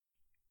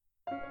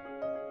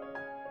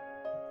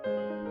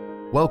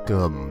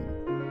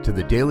Welcome to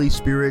the Daily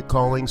Spirit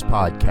Callings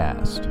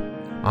Podcast.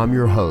 I'm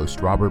your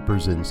host, Robert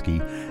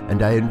Brzezinski,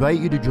 and I invite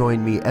you to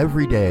join me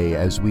every day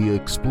as we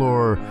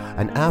explore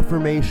an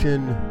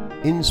affirmation,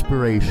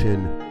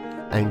 inspiration,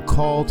 and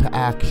call to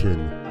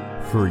action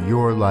for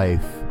your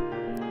life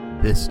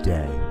this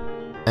day.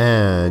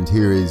 And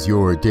here is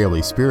your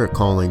Daily Spirit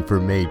Calling for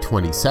May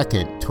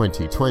 22nd,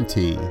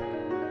 2020.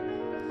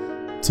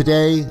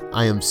 Today,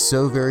 I am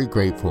so very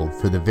grateful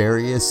for the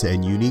various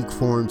and unique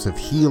forms of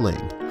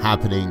healing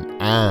happening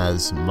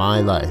as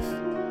my life.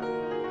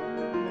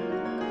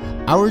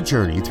 Our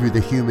journey through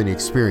the human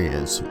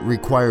experience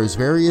requires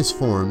various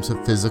forms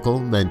of physical,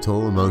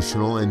 mental,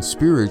 emotional, and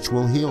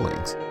spiritual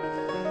healings.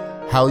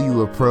 How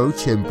you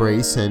approach,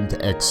 embrace, and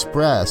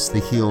express the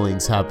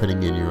healings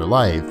happening in your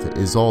life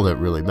is all that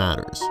really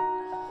matters.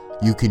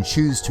 You can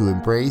choose to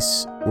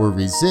embrace or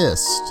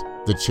resist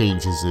the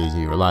changes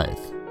in your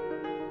life.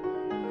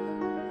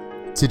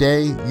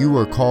 Today, you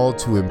are called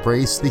to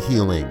embrace the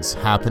healings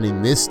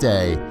happening this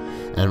day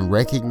and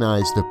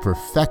recognize the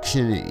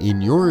perfection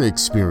in your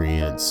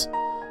experience,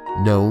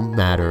 no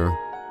matter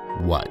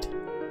what.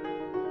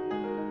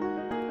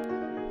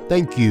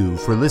 Thank you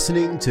for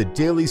listening to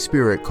Daily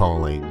Spirit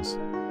Callings.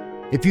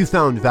 If you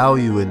found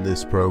value in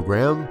this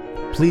program,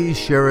 please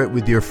share it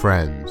with your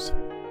friends.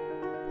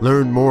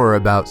 Learn more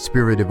about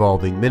Spirit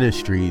Evolving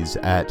Ministries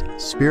at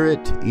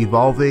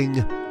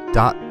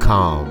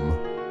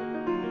spiritevolving.com.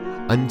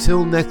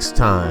 Until next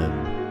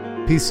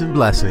time, peace and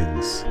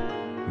blessings.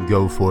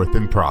 Go forth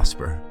and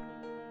prosper.